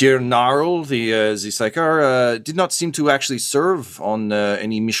Monsieur Gnarl, the psyker, did not seem to actually serve on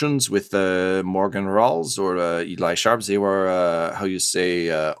any missions with Morgan Rawls or Eli Sharp. They were,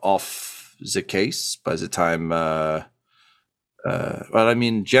 off the case by the time.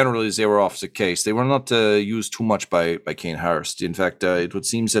 Generally they were off the case. They were not used too much by Kanehurst. In fact, it would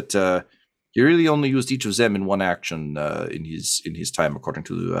seem that he really only used each of them in one action in his time, according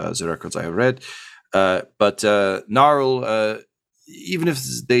to the records I have read. But Gnarl. Even if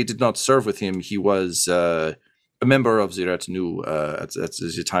they did not serve with him, he was a member of the retinue at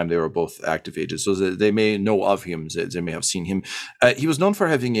the time they were both activated. So they may know of him. They may have seen him. He was known for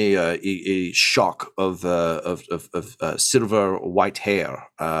having a shock of silver white hair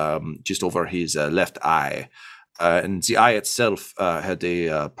just over his left eye. And the eye itself had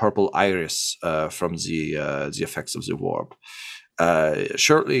a purple iris from the effects of the warp.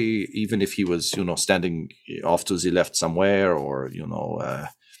 Shortly, even if he was, standing off to the left somewhere or,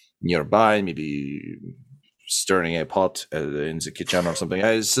 nearby, maybe stirring a pot in the kitchen or something,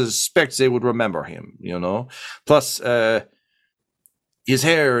 I suspect they would remember him, Plus, his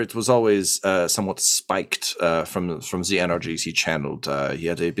hair, it was always somewhat spiked from the energies he channeled. He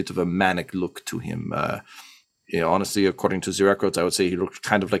had a bit of a manic look to him. Honestly, according to the records, I would say he looked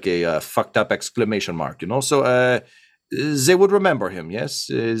kind of like a fucked up exclamation mark, So, they would remember him, yes?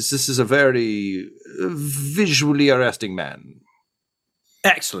 This is a very visually arresting man.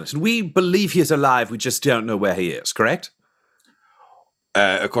 Excellent. We believe he is alive, we just don't know where he is, correct?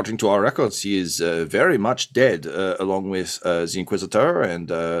 According to our records, he is very much dead, along with the Inquisitor and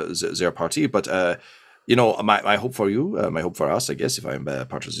their party. But, my hope for you, my hope for us, I guess, if I'm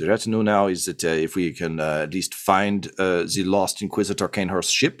part of the retinue now, is that if we can at least find the lost Inquisitor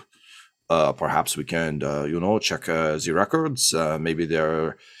Kanehurst's ship, perhaps we can, check the records. Maybe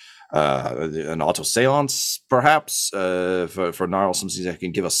they're an auto seance, perhaps, for Gnarl, something that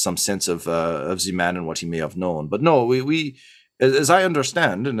can give us some sense of the man and what he may have known. But no, we as I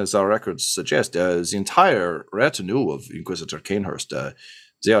understand, and as our records suggest, the entire retinue of Inquisitor Kanehurst,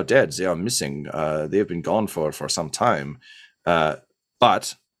 they are dead. They are missing. They have been gone for some time.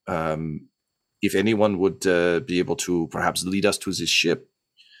 But if anyone would be able to perhaps lead us to this ship,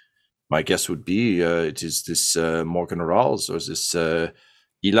 my guess would be it is this Morgan Rawls or this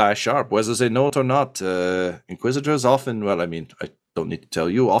Eli Sharp. Whether they know it or not, Inquisitors often, well, I mean, I don't need to tell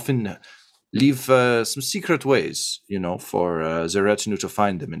you, often leave some secret ways, for their retinue to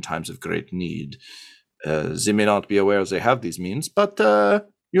find them in times of great need. They may not be aware they have these means, but, and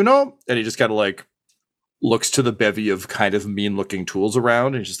he just kind of like looks to the bevy of kind of mean-looking tools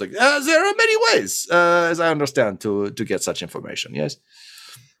around, and he's just like, there are many ways, as I understand, to get such information, yes?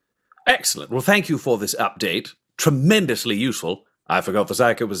 Excellent. Well, thank you for this update. Tremendously useful. I forgot the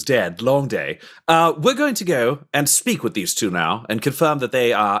Psycho was dead. Long day. We're going to go and speak with these two now and confirm that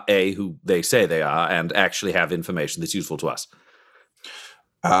they are who they say they are and actually have information that's useful to us.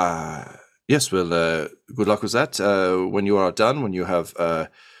 Yes, well, good luck with that. When you are done, when you have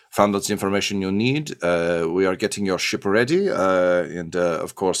found out the information you need, we are getting your ship ready. And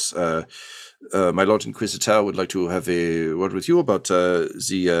of course, my Lord Inquisitor would like to have a word with you about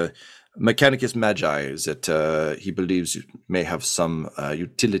the Mechanicus Magi that he believes may have some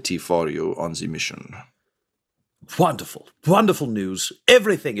utility for you on the mission. Wonderful, wonderful news.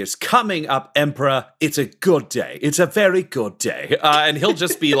 Everything is coming up, Emperor. It's a good day. It's a very good day. And he'll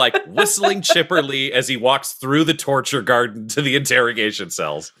just be like whistling chipperly as he walks through the torture garden to the interrogation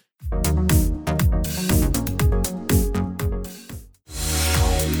cells.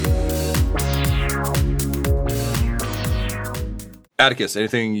 Atticus,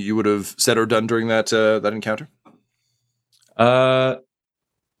 anything you would have said or done during that encounter?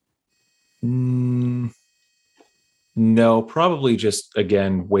 No, probably just,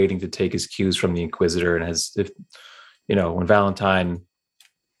 again, waiting to take his cues from the Inquisitor. And when Valentine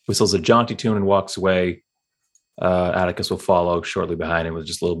whistles a jaunty tune and walks away, Atticus will follow shortly behind him with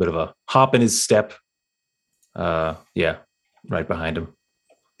just a little bit of a hop in his step. Right behind him.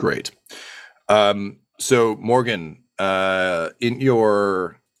 Great. So Morgan, in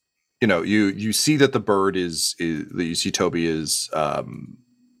your, you see that the bird is that you see Toby is,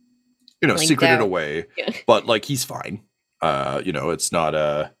 secreted away, but like he's fine. It's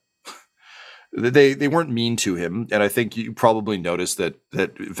not they weren't mean to him, and I think you probably noticed that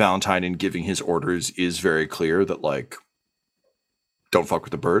Valentine, in giving his orders, is very clear that like, don't fuck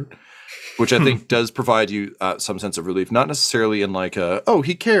with the bird, which I think does provide you some sense of relief, not necessarily in like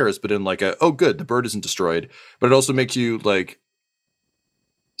he cares, but in like good, the bird isn't destroyed, but it also makes you like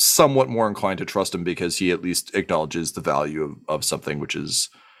somewhat more inclined to trust him because he at least acknowledges the value of something, which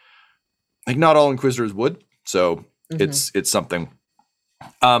is like not all Inquisitors would. So it's something.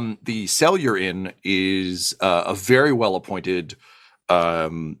 The cell you're in is a very well appointed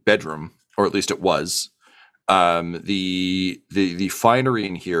bedroom, or at least it was. The finery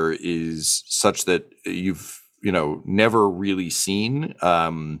in here is such that you've never really seen.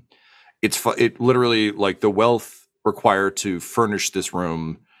 It literally, like, the wealth required to furnish this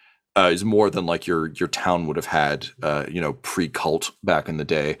room is more than like your town would have had pre-cult back in the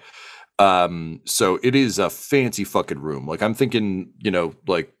day. So it is a fancy fucking room. Like, I'm thinking,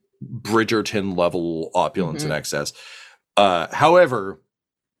 like Bridgerton level opulence in excess. However,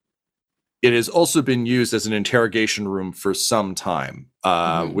 it has also been used as an interrogation room for some time,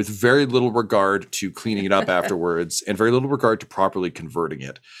 with very little regard to cleaning it up afterwards and very little regard to properly converting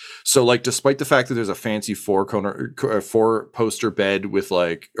it. So, like, despite the fact that there's a fancy four-post bed with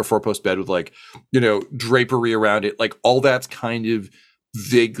like drapery around it, like all that's kind of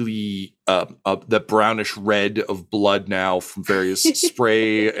vaguely the brownish red of blood now from various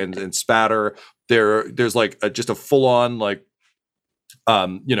spray and spatter. There's like just a full-on like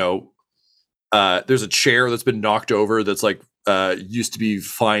there's a chair that's been knocked over that's like used to be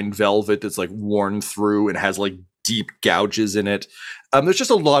fine velvet that's like worn through and has like deep gouges in it. There's just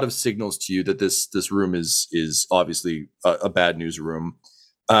a lot of signals to you that this room is obviously a bad news room.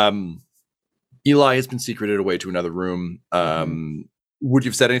 Eli has been secreted away to another room. Would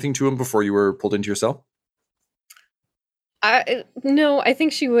you have said anything to him before you were pulled into your cell? No, I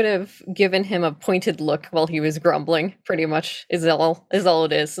think she would have given him a pointed look while he was grumbling. Pretty much is all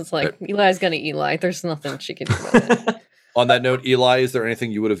it is. It's like Eli's gonna Eli. There's nothing she can do about it. On that note, Eli, is there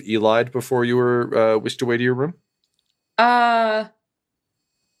anything you would have Eli'd before you were whisked away to your room?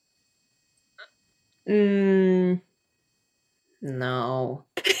 No.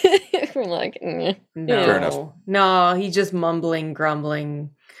 We're like, no. Fair enough. No, he's just mumbling,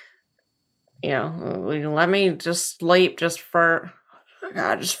 grumbling. Let me just sleep just for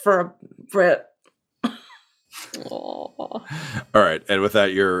a bit. All right, and with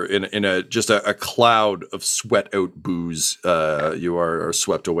that, you're in a cloud of sweat out booze. You are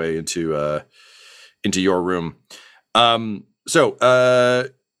swept away into your room. So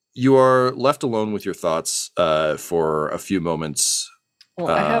you are left alone with your thoughts for a few moments.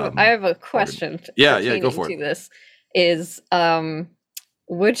 Well, I have a question. Yeah, go for it. This is,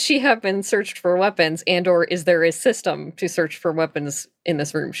 would she have been searched for weapons, and or is there a system to search for weapons in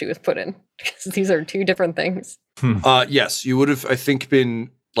this room she was put in? Because these are two different things. Yes, you would have, I think,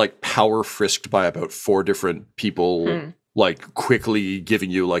 been like power frisked by about 4 different people, like quickly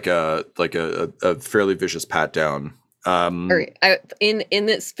giving you like a fairly vicious pat down. All right. In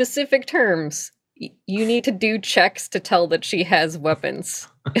the specific terms, you need to do checks to tell that she has weapons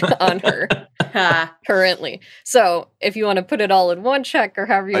on her currently. So if you want to put it all in one check or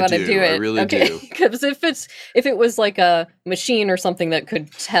however you want to do it, I really do. Because if it was like a machine or something that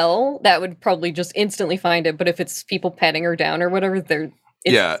could tell, that would probably just instantly find it. But if it's people patting her down or whatever,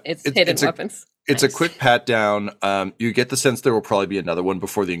 it's hidden weapons. It's a quick pat down. You get the sense there will probably be another one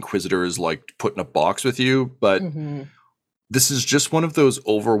before the Inquisitor is like put in a box with you, but this is just one of those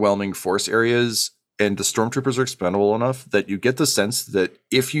overwhelming force areas, and the stormtroopers are expendable enough that you get the sense that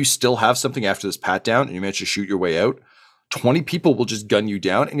if you still have something after this pat down and you manage to shoot your way out, 20 people will just gun you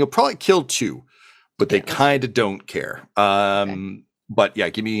down, and you'll probably kill 2, but they kind of don't care. But yeah,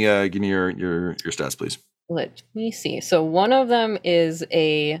 give me your stats, please. Let me see. So one of them is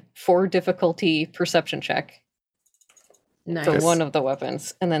a 4 difficulty perception check. Nice. So one of the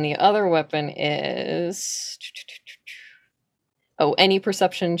weapons. And then the other weapon is... any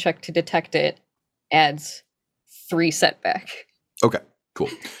perception check to detect it adds 3 setback. Okay, cool.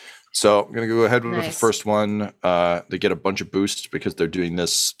 So I'm going to go ahead with the first one. They get a bunch of boosts because they're doing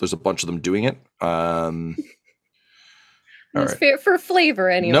this. There's a bunch of them doing it. All right. For flavor,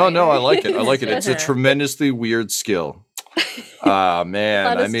 anyway. No, I like it. It's a tremendously weird skill. Man. A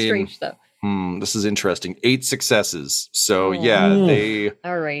lot of strange stuff. This is interesting. 8 successes. So they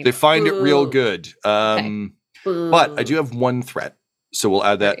find it real good. But I do have 1 threat. So we'll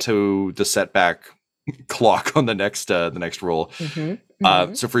add that to the setback clock on the next roll.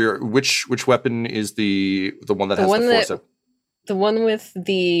 So for your which weapon is the one that has the force? The one with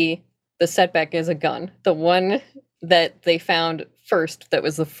the setback is a gun. The one that they found first that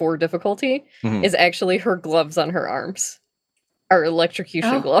was the 4 difficulty is actually her gloves on her arms. Our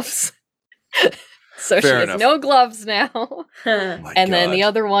electrocution gloves. So she has no gloves now. And then the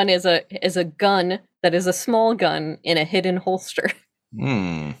other one is a gun that is a small gun in a hidden holster.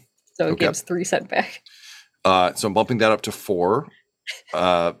 So it gives 3 setback. So I'm bumping that up to 4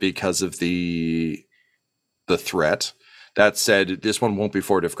 because of the threat. That said, this one won't be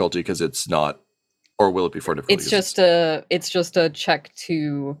 4 difficulty because it's not, or will it be 4 difficulty? It's just a check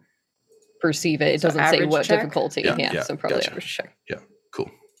to perceive it. It doesn't say what difficulty. Yeah, so probably average check. Yeah, cool.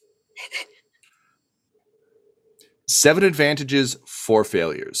 7 advantages, 4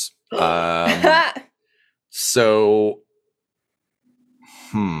 failures. So,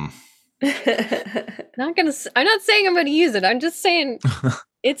 I'm not saying I'm gonna use it. I'm just saying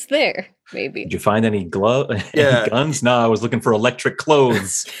it's there. Maybe. Did you find any guns? No, I was looking for electric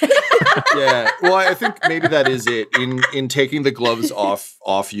clothes. Well, I think maybe that is it. In taking the gloves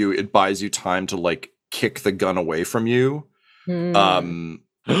off you, it buys you time to like kick the gun away from you. And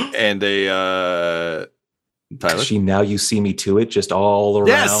they Tyler? Now you see me to it, just all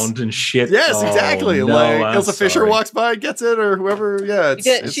around and shit. Yes, exactly. No, like Ilsa Fisher walks by, gets it, or whoever. Yeah,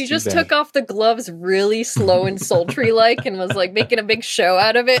 she just took off the gloves really slow and sultry like, and was like making a big show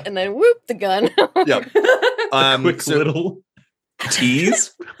out of it, and then whoop the gun. Yep. Quick little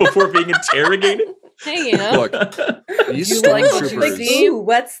tease before being interrogated. Hey, look, these stormtroopers. Ooh,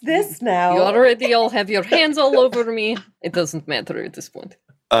 what's this now? You already all have your hands all over me. It doesn't matter at this point.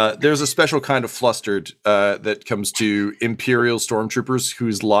 There's a special kind of flustered that comes to Imperial stormtroopers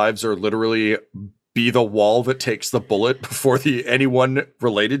whose lives are literally be the wall that takes the bullet before anyone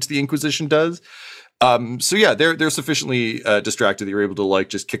related to the Inquisition does. So yeah, they're sufficiently distracted that you're able to like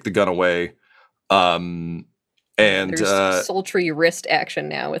just kick the gun away. And there's sultry wrist action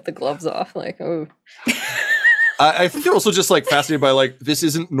now with the gloves off. Like, oh. I think they're also just like fascinated by like, this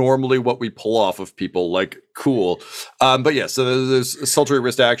isn't normally what we pull off of people. Like, cool. But yeah, so there's a sultry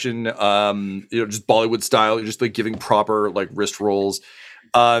wrist action, just Bollywood style. You're just like giving proper like wrist rolls.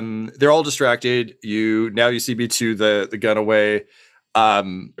 They're all distracted. Now you see B2 the gun away.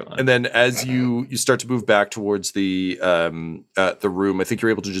 And then as you start to move back towards the room, I think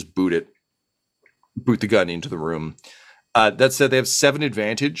you're able to just boot the gun into the room. That said, they have 7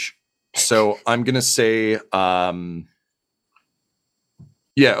 advantage. So I'm going to say,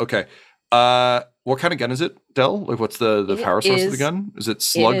 okay. What kind of gun is it, Del? Like, what's the power source of the gun? Is it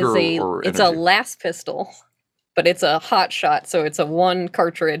slug or energy? It's a last pistol, but it's a hot shot. So it's a 1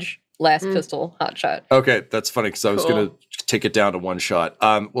 cartridge last pistol hot shot. Okay, that's funny because I was going to take it down to 1 shot.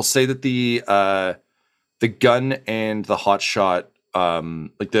 We'll say that the gun and the hot shot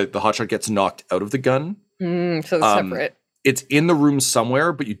like the hotshot gets knocked out of the gun. So it's separate. It's in the room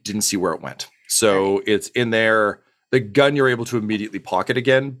somewhere, but you didn't see where it went. So it's in there. The gun you're able to immediately pocket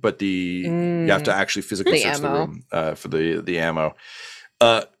again, but you have to actually physically search the room for the ammo,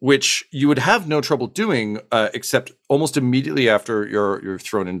 which you would have no trouble doing, except almost immediately after you're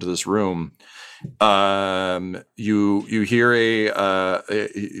thrown into this room, you hear an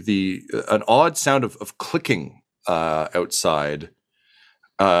odd sound of clicking outside,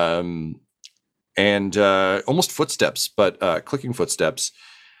 and almost footsteps, but clicking footsteps.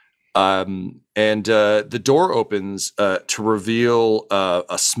 And the door opens to reveal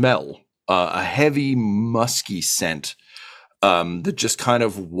a smell, a heavy, musky scent that just kind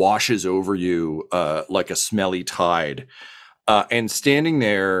of washes over you like a smelly tide. And standing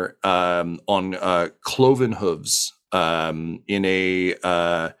there on cloven hooves in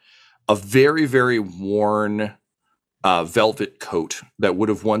a very, very worn velvet coat that would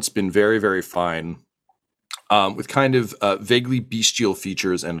have once been very, very fine, with kind of vaguely bestial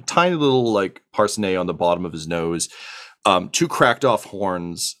features and a tiny little like parsonnet on the bottom of his nose, 2 cracked off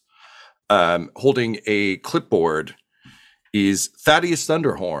horns, holding a clipboard, is Thaddeus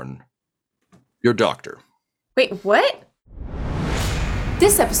Thunderhorn, your doctor. Wait, what?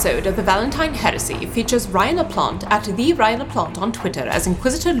 This episode of the Valentine Heresy features Ryan LaPlante at the Ryan LaPlante on Twitter as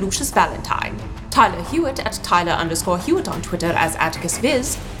Inquisitor Lucius Valentine, Tyler Hewitt at Tyler_Hewitt on Twitter as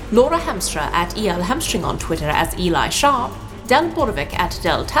AtticusViz, Laura Hamstra at EL Hamstring on Twitter as Eli Sharp, Del Borovic at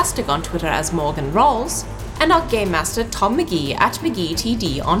Deltastic on Twitter as Morgan Rawls, and our Game Master Tom McGee at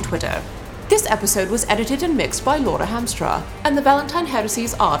McGeeTD on Twitter. This episode was edited and mixed by Laura Hamstra, and the Valentine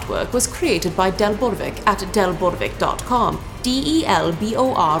Heresy's artwork was created by Del Borovic at delborovic.com,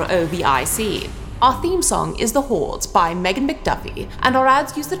 DELBOROVIC. Our theme song is The Hordes by Megan McDuffie, and our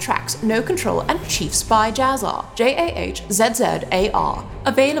ads use the tracks No Control and Chiefs by Jazzar, JAHZZAR,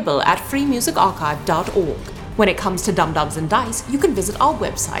 available at freemusicarchive.org. When it comes to Dum-Dums and Dice, you can visit our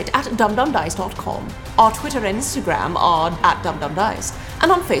website at dumdumdice.com. Our Twitter and Instagram are at dumdumdice, and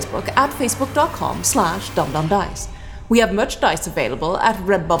on Facebook at facebook.com/dumdumdice. We have merchandise available at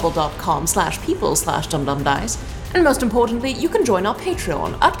redbubble.com/people/dumdumdice. And most importantly, you can join our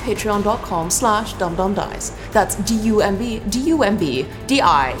Patreon at patreon.com/dumdumdice. That's DUMBDICE.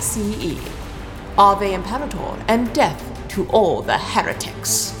 Ave Imperator, and death to all the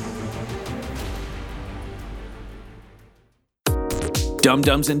heretics.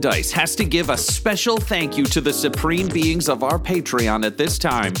 Dum-Dums and Dice has to give a special thank you to the supreme beings of our Patreon at this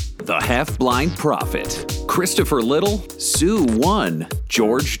time. The Half-Blind Prophet, Christopher Little, Sue One,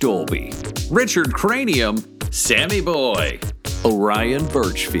 George Dolby, Richard Cranium, Sammy Boy, Orion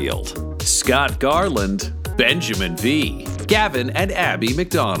Birchfield, Scott Garland, Benjamin V, Gavin and Abby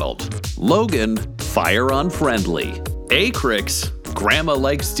McDonald, Logan, Fire Unfriendly, Acrix, Grandma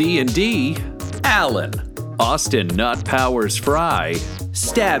Likes D&D, Alan, Austin Nut Powers Fry,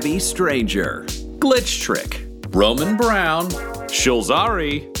 Stabby Stranger, Glitch Trick, Roman Brown,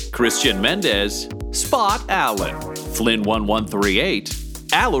 Shulzari, Christian Mendez, Spot Allen, Flynn 1138,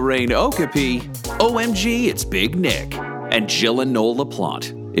 Alarain Okapi, OMG It's Big Nick, and Jill and Noel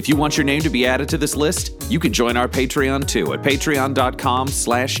LaPlante. If you want your name to be added to this list, you can join our Patreon too at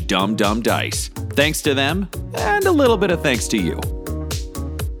patreon.com/dumdumdice. Thanks to them, and a little bit of thanks to you.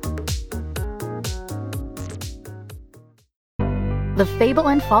 The Fable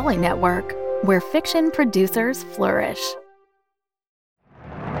and Folly Network, where fiction producers flourish.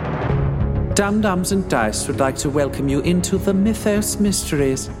 Dum-Dums and Dice would like to welcome you into the Mythos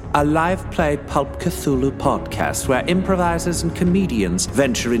Mysteries, a live-play Pulp Cthulhu podcast where improvisers and comedians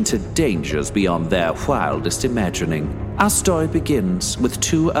venture into dangers beyond their wildest imagining. Our story begins with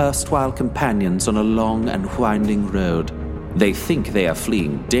 2 erstwhile companions on a long and winding road. They think they are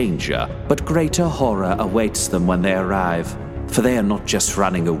fleeing danger, but greater horror awaits them when they arrive. For they are not just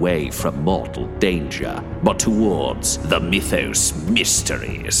running away from mortal danger, but towards the Mythos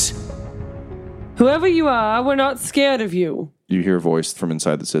Mysteries. Whoever you are, we're not scared of you. You hear a voice from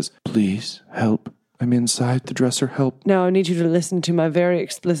inside that says, "Please, help. I'm inside the dresser, help." Now I need you to listen to my very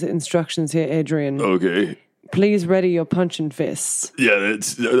explicit instructions here, Adrian. Okay. Please ready your punching fists. Yeah,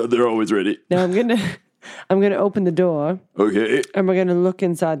 they're always ready. Now I'm gonna open the door. Okay. And we're gonna look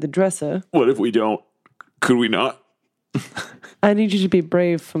inside the dresser. What if we don't? Could we not? I need you to be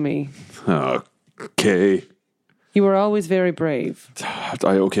brave for me. Okay. You were always very brave.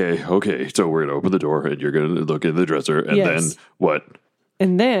 Okay. So we're gonna open the door and you're gonna look in the dresser and then what?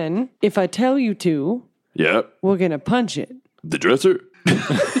 And then, if I tell you to, yeah, we're gonna punch it. The dresser?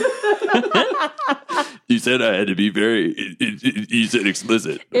 You said I had to be very, you said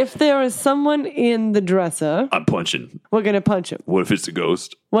explicit. If there is someone in the dresser, I'm punching. We're going to punch him. What if it's a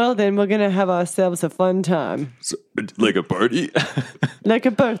ghost? Well, then we're going to have ourselves a fun time. So, like a party? Like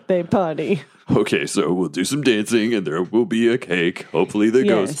a birthday party. Okay, so we'll do some dancing and there will be a cake. Hopefully the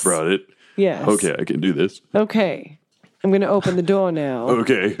ghost brought it. Yes. Okay, I can do this. Okay. I'm going to open the door now.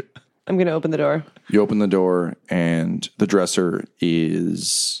 Okay. I'm going to open the door. You open the door, and the dresser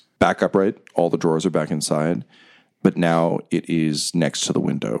is back upright. All the drawers are back inside, but now it is next to the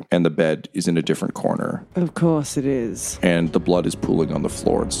window, and the bed is in a different corner. Of course it is. And the blood is pooling on the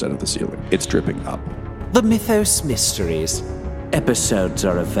floor instead of the ceiling. It's dripping up. The Mythos Mysteries. Episodes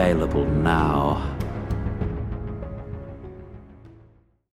are available now.